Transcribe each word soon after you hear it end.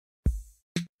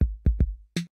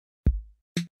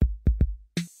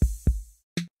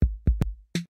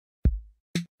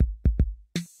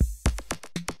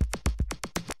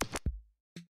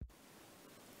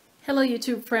Hello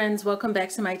YouTube friends, welcome back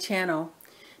to my channel.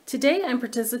 Today I'm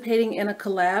participating in a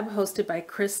collab hosted by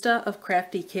Krista of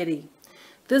Crafty Kitty.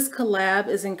 This collab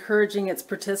is encouraging its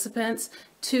participants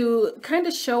to kind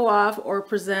of show off or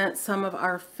present some of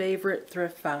our favorite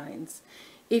thrift finds.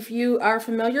 If you are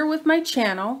familiar with my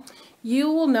channel,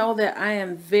 you will know that I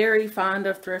am very fond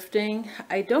of thrifting.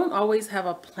 I don't always have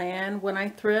a plan when I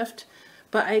thrift,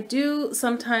 but I do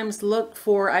sometimes look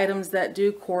for items that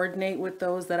do coordinate with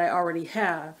those that I already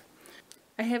have.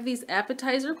 I have these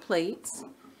appetizer plates.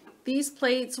 These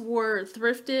plates were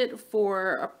thrifted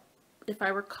for, if I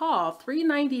recall,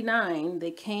 $3.99.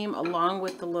 They came along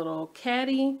with the little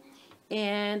caddy,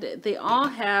 and they all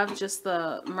have just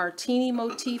the martini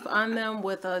motif on them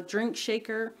with a drink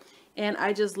shaker, and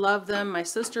I just love them. My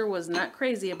sister was not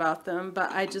crazy about them,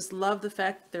 but I just love the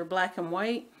fact that they're black and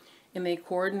white, and they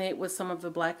coordinate with some of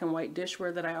the black and white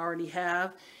dishware that I already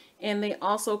have, and they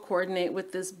also coordinate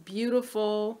with this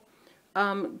beautiful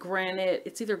granite.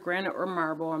 It's either granite or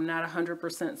marble. I'm not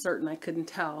 100% certain. I couldn't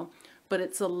tell, but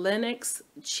it's a Lennox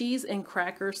cheese and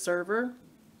cracker server,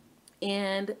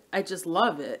 and I just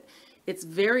love it. It's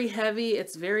very heavy,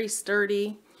 it's very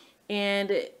sturdy,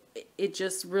 and it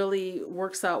just really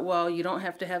works out well. You don't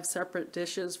have to have separate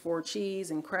dishes for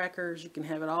cheese and crackers. You can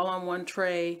have it all on one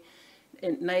tray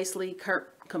and nicely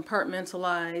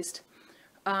compartmentalized.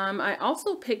 I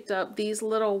also picked up these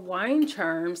little wine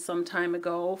charms some time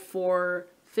ago for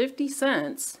 50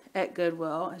 cents at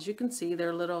Goodwill. As you can see,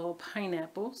 they're little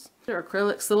pineapples. They're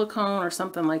acrylic silicone or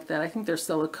something like that. I think they're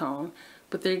silicone,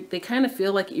 but they kind of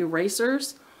feel like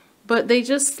erasers, but they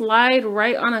just slide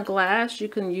right on a glass. You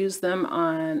can use them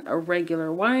on a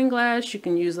regular wine glass. You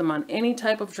can use them on any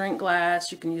type of drink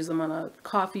glass. You can use them on a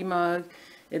coffee mug,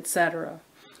 etc.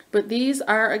 But these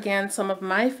are, again, some of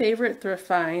my favorite thrift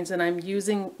finds, and I'm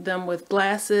using them with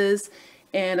glasses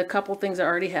and a couple things I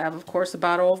already have. Of course, a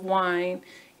bottle of wine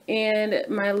and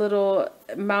my little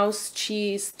mouse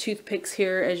cheese toothpicks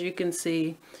here, as you can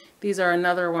see. These are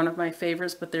another one of my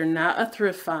favorites, but they're not a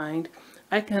thrift find.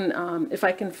 I can, if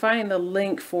I can find the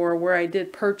link for where I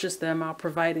did purchase them, I'll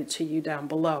provide it to you down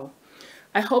below.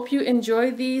 I hope you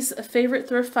enjoy these favorite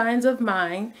thrift finds of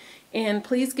mine, and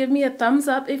please give me a thumbs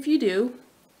up if you do.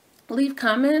 Leave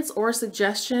comments or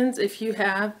suggestions if you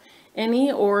have any,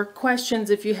 or questions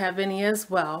if you have any as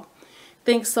well.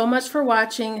 Thanks so much for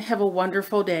watching. Have a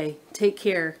wonderful day. Take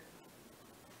care.